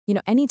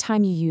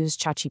Anytime you use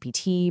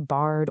ChatGPT,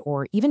 Bard,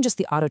 or even just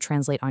the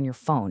auto-translate on your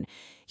phone,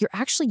 you're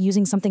actually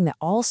using something that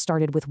all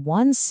started with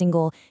one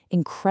single,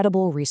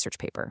 incredible research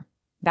paper.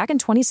 Back in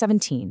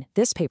 2017,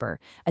 this paper,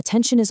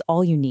 Attention is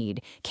All You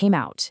Need, came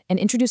out and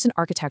introduced an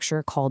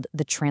architecture called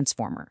the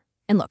transformer.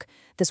 And look,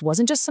 this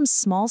wasn't just some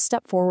small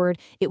step forward,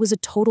 it was a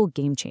total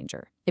game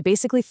changer. It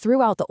basically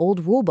threw out the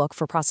old rulebook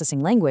for processing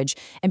language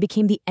and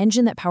became the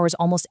engine that powers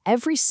almost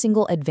every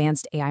single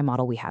advanced AI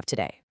model we have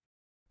today.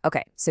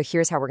 Okay, so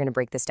here's how we're going to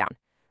break this down.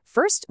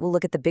 First, we'll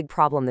look at the big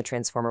problem the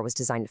transformer was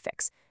designed to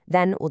fix.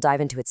 Then we'll dive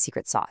into its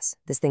secret sauce,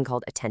 this thing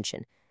called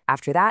attention.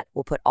 After that,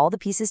 we'll put all the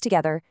pieces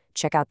together,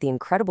 check out the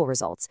incredible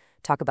results,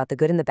 talk about the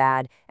good and the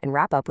bad, and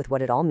wrap up with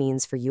what it all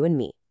means for you and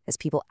me as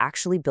people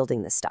actually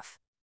building this stuff.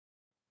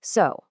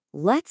 So,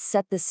 let's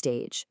set the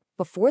stage.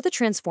 Before the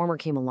transformer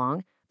came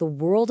along, the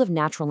world of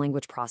natural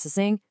language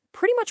processing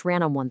pretty much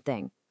ran on one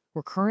thing: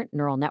 recurrent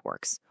neural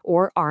networks,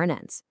 or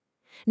RNNs.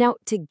 Now,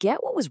 to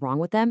get what was wrong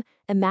with them,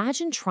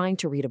 imagine trying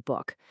to read a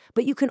book,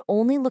 but you can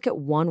only look at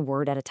one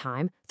word at a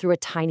time through a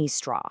tiny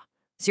straw.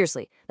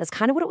 Seriously, that's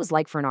kind of what it was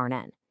like for an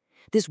RNN.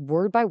 This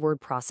word-by-word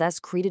process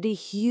created a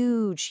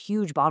huge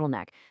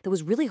bottleneck that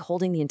was really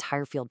holding the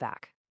entire field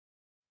back.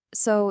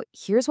 So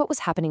here's what was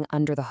happening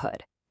under the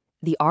hood.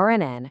 The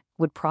RNN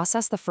would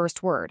process the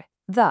first word,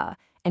 the,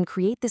 and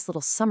create this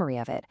little summary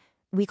of it.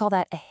 We call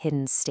that a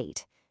hidden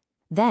state.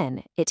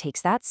 Then it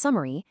takes that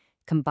summary,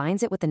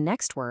 combines it with the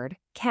next word,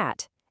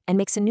 cat, and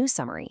makes a new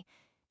summary.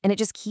 And it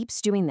just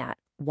keeps doing that,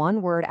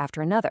 one word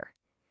after another.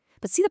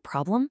 But see the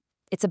problem?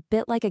 It's a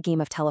bit like a game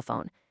of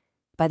telephone.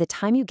 By the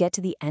time you get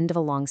to the end of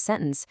a long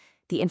sentence,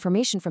 the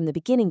information from the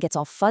beginning gets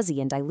all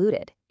fuzzy and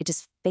diluted. It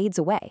just fades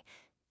away.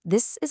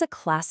 This is a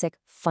classic,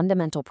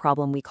 fundamental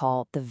problem we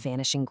call the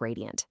vanishing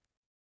gradient.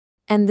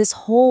 And this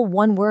whole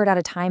one word at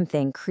a time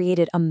thing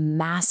created a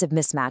massive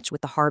mismatch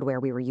with the hardware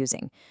we were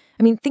using.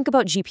 I mean, think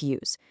about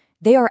GPUs.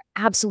 They are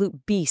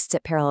absolute beasts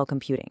at parallel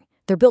computing.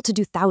 They're built to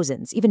do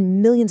thousands,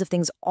 even millions of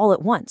things all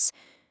at once.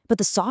 But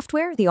the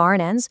software, the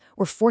RNNs,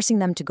 were forcing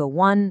them to go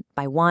one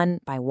by one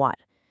by one.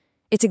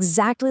 It's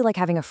exactly like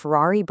having a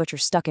Ferrari, but you're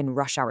stuck in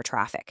rush hour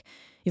traffic.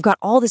 You've got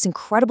all this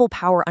incredible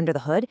power under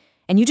the hood,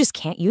 and you just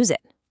can't use it.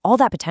 All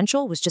that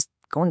potential was just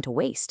going to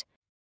waste.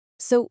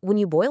 So when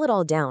you boil it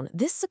all down,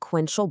 this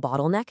sequential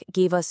bottleneck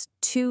gave us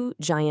two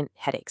giant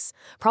headaches.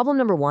 Problem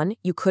number one,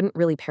 you couldn't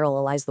really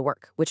parallelize the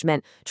work, which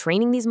meant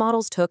training these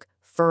models took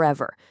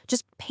forever,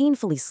 just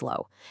painfully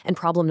slow. And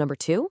problem number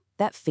two,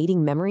 that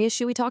fading memory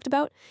issue we talked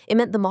about, it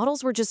meant the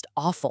models were just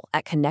awful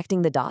at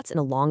connecting the dots in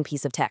a long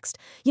piece of text.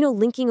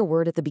 Linking a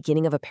word at the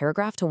beginning of a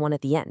paragraph to one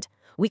at the end.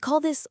 We call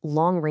this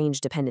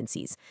long-range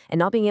dependencies, and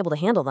not being able to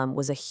handle them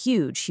was a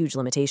huge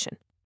limitation.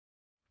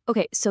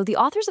 Okay, so the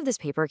authors of this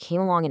paper came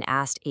along and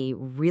asked a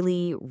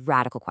really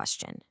radical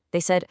question. They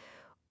said,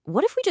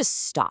 what if we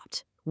just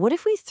stopped? What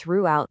if we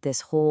threw out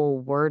this whole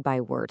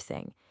word-by-word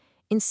thing?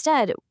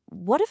 Instead,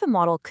 what if a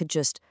model could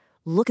just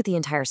look at the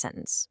entire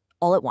sentence,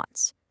 all at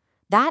once?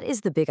 That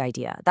is the big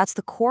idea. That's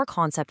the core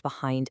concept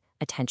behind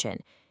attention.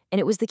 And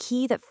it was the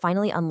key that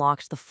finally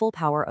unlocked the full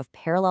power of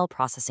parallel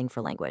processing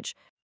for language.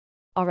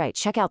 All right,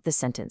 check out this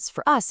sentence.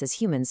 For us as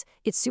humans,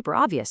 it's super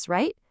obvious,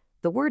 right?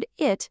 The word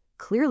it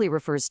clearly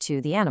refers to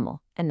the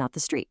animal and not the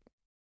street.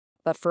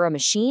 But for a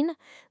machine,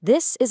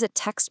 this is a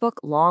textbook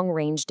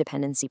long-range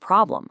dependency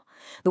problem.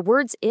 The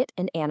words it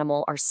and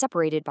animal are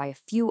separated by a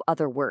few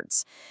other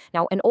words.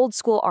 Now, an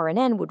old-school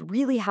RNN would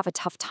really have a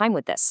tough time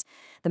with this.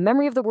 The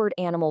memory of the word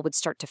animal would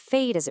start to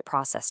fade as it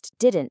processed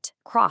didn't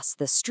cross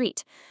the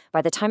street.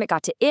 By the time it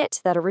got to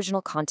it, that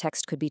original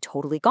context could be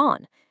totally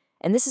gone.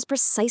 And this is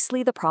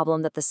precisely the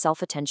problem that the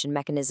self-attention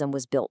mechanism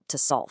was built to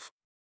solve.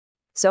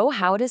 So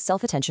how does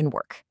self-attention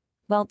work?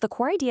 Well, the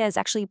core idea is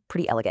actually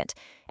pretty elegant,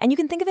 and you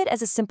can think of it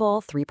as a simple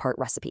three-part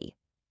recipe.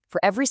 For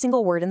every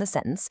single word in the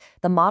sentence,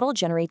 the model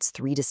generates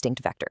three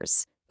distinct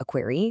vectors: a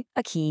query,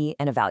 a key,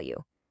 and a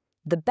value.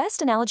 The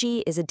best analogy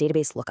is a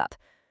database lookup.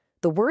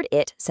 The word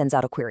it sends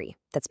out a query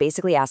that's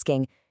basically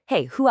asking,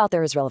 hey, who out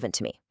there is relevant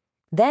to me?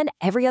 Then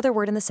every other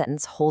word in the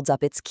sentence holds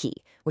up its key,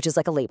 which is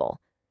like a label.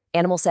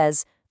 Animal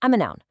says, I'm a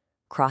noun.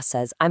 Cross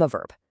says, I'm a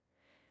verb.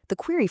 The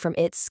query from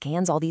it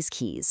scans all these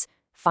keys,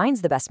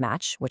 finds the best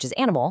match, which is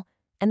animal,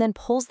 and then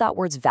pulls that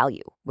word's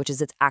value, which is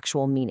its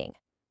actual meaning.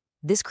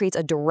 This creates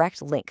a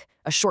direct link,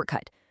 a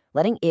shortcut,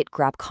 letting it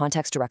grab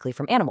context directly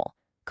from animal,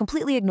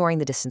 completely ignoring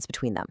the distance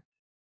between them.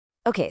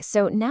 Okay,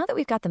 so now that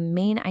we've got the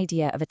main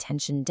idea of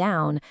attention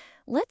down,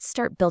 let's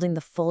start building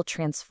the full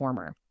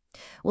transformer.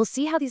 We'll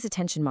see how these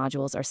attention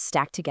modules are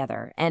stacked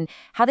together and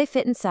how they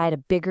fit inside a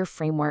bigger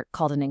framework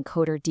called an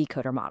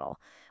encoder-decoder model,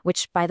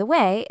 which, by the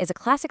way, is a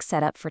classic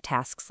setup for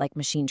tasks like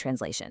machine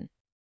translation.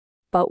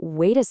 But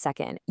wait a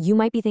second, you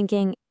might be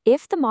thinking,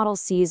 if the model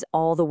sees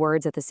all the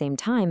words at the same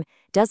time,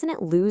 doesn't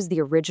it lose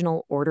the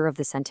original order of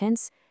the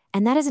sentence?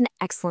 And that is an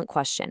excellent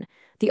question.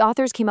 The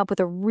authors came up with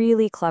a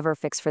really clever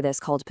fix for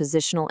this called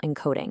positional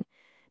encoding.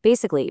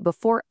 Basically,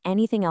 before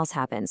anything else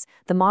happens,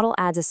 the model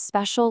adds a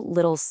special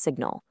little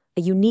signal,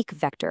 a unique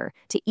vector,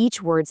 to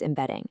each word's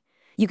embedding.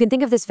 You can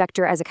think of this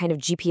vector as a kind of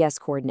GPS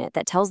coordinate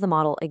that tells the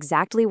model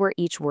exactly where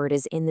each word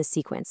is in the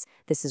sequence.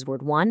 This is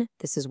word 1,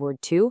 this is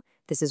word 2,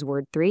 this is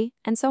word 3,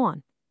 and so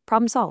on.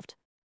 Problem solved.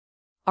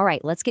 All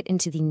right, let's get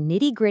into the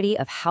nitty-gritty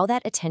of how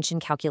that attention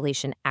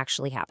calculation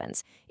actually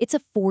happens. It's a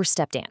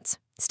 4-step dance.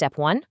 Step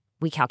 1,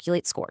 we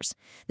calculate scores.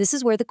 This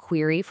is where the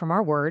query from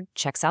our word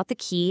checks out the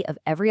key of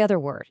every other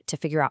word to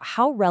figure out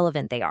how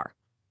relevant they are.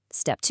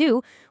 Step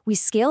 2, we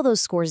scale those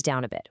scores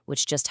down a bit,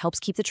 which just helps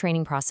keep the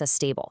training process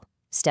stable.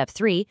 Step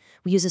 3,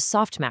 we use a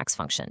softmax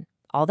function.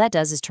 All that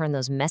does is turn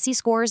those messy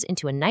scores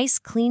into a nice,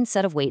 clean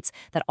set of weights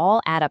that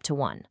all add up to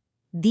 1.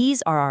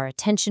 These are our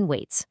attention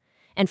weights.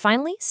 And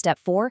finally, step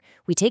 4,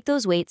 we take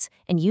those weights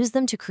and use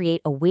them to create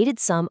a weighted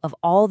sum of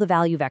all the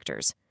value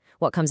vectors.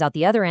 What comes out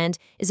the other end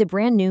is a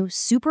brand new,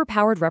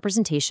 super-powered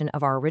representation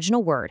of our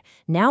original word,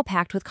 now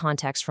packed with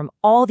context from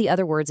all the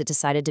other words it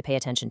decided to pay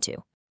attention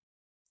to.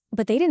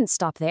 But they didn't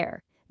stop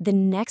there. The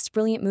next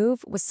brilliant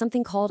move was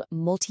something called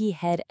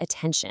multi-head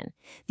attention.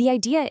 The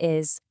idea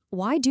is,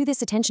 why do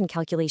this attention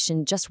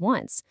calculation just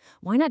once?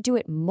 Why not do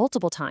it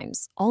multiple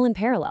times, all in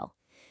parallel?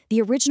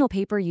 The original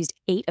paper used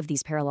 8 of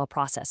these parallel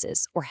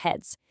processes, or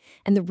heads.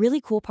 And the really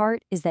cool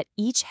part is that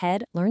each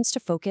head learns to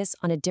focus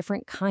on a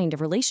different kind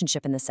of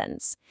relationship in the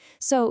sentence.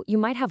 So you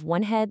might have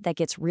one head that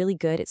gets really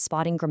good at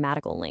spotting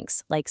grammatical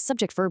links, like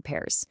subject-verb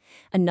pairs.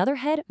 Another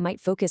head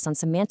might focus on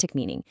semantic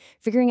meaning,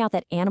 figuring out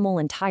that animal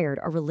and tired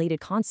are related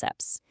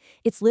concepts.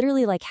 It's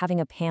literally like having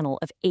a panel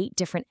of 8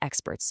 different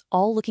experts,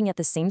 all looking at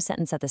the same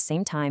sentence at the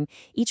same time,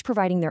 each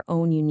providing their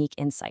own unique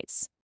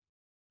insights.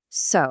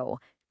 So,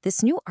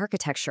 this new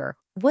architecture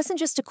wasn't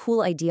just a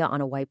cool idea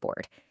on a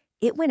whiteboard.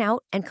 It went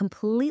out and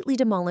completely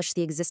demolished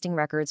the existing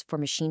records for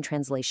machine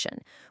translation,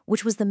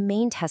 which was the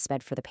main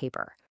testbed for the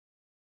paper.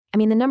 I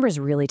mean, the numbers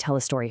really tell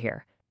a story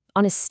here.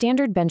 On a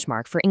standard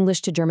benchmark for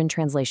English to German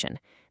translation,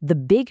 the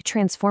big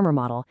transformer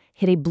model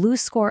hit a blue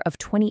score of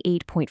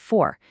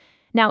 28.4.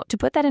 Now, to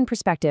put that in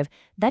perspective,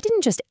 that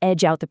didn't just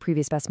edge out the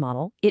previous best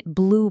model, it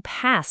blew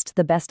past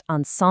the best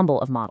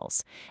ensemble of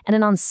models. And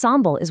an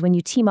ensemble is when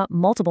you team up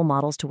multiple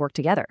models to work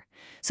together.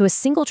 So a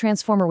single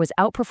transformer was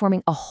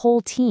outperforming a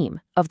whole team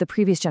of the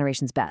previous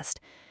generation's best.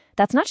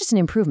 That's not just an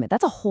improvement,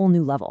 that's a whole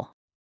new level.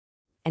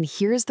 And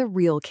here's the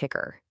real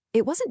kicker.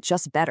 It wasn't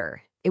just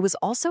better, it was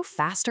also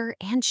faster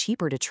and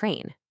cheaper to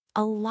train.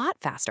 A lot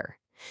faster.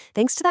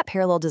 Thanks to that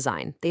parallel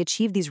design, they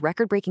achieved these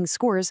record-breaking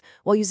scores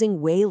while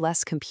using way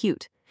less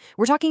compute.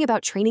 We're talking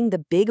about training the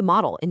big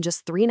model in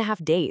just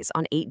 3.5 days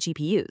on 8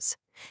 GPUs.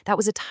 That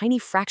was a tiny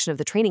fraction of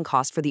the training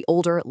cost for the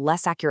older,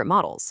 less accurate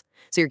models.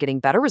 So you're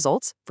getting better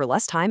results for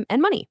less time and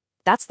money.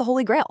 That's the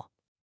holy grail.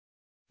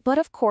 But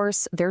of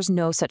course, there's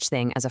no such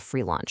thing as a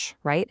free lunch,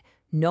 right?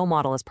 No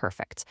model is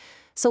perfect.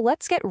 So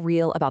let's get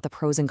real about the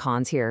pros and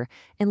cons here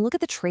and look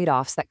at the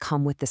trade-offs that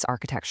come with this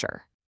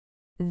architecture.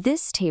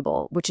 This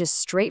table, which is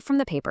straight from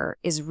the paper,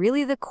 is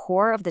really the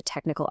core of the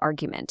technical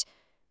argument.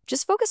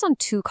 Just focus on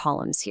 2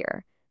 columns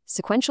here: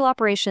 sequential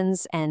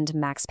operations and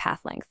max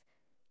path length.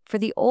 For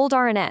the old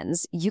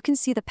RNNs, you can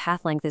see the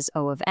path length is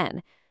O of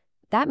n.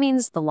 That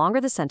means the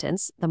longer the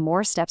sentence, the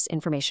more steps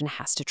information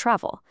has to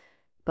travel.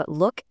 But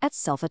look at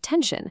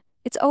self-attention.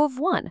 It's O of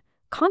 1,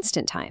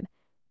 constant time.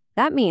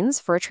 That means,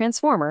 for a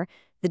transformer,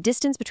 the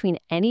distance between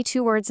any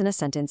 2 words in a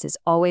sentence is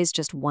always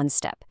just 1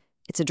 step.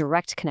 It's a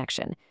direct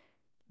connection.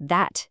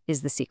 That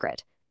is the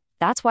secret.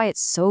 That's why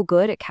it's so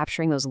good at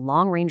capturing those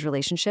long-range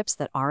relationships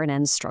that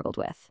RNNs struggled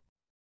with.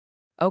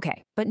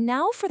 Okay, but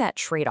now for that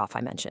trade-off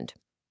I mentioned.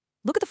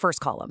 Look at the first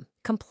column,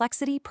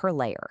 complexity per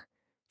layer.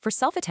 For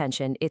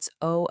self-attention, it's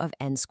O of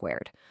n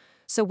squared.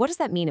 So what does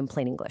that mean in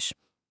plain English?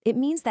 It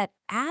means that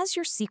as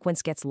your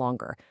sequence gets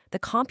longer, the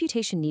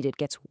computation needed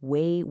gets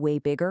way, way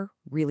bigger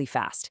really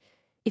fast.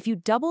 If you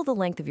double the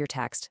length of your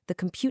text, the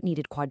compute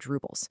needed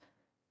quadruples.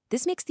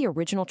 This makes the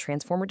original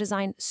transformer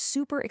design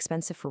super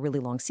expensive for really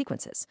long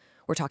sequences.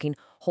 We're talking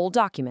whole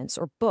documents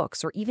or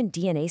books or even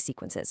DNA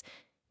sequences.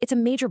 It's a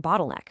major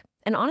bottleneck.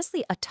 And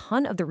honestly, a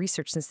ton of the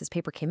research since this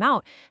paper came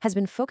out has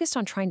been focused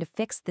on trying to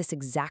fix this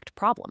exact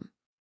problem.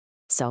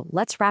 So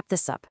let's wrap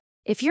this up.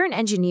 If you're an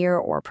engineer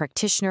or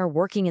practitioner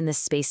working in this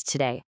space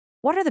today,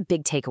 what are the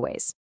big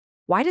takeaways?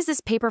 Why does this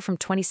paper from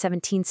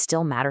 2017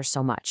 still matter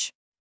so much?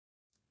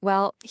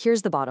 Well,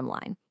 here's the bottom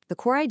line. The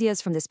core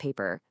ideas from this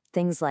paper,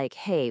 things like,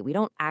 hey, we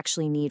don't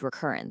actually need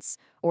recurrence,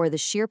 or the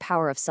sheer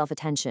power of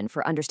self-attention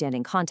for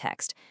understanding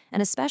context,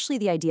 and especially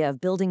the idea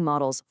of building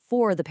models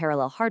for the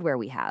parallel hardware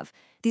we have,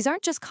 these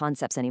aren't just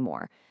concepts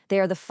anymore. They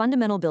are the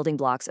fundamental building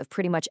blocks of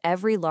pretty much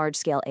every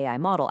large-scale AI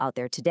model out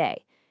there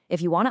today.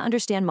 If you want to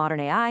understand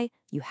modern AI,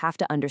 you have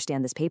to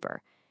understand this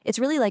paper. It's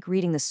really like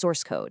reading the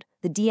source code,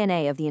 the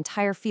DNA of the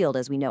entire field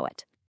as we know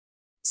it.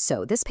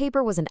 So this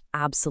paper was an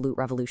absolute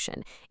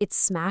revolution. It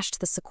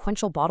smashed the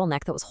sequential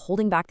bottleneck that was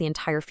holding back the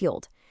entire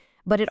field.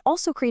 But it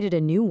also created a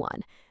new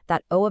one,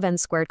 that O of n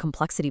squared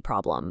complexity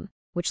problem,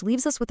 which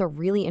leaves us with a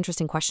really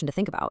interesting question to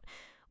think about.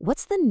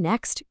 What's the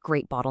next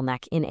great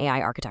bottleneck in AI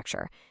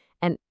architecture?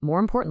 And more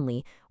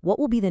importantly, what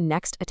will be the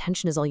next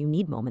attention is all you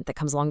need moment that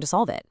comes along to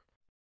solve it?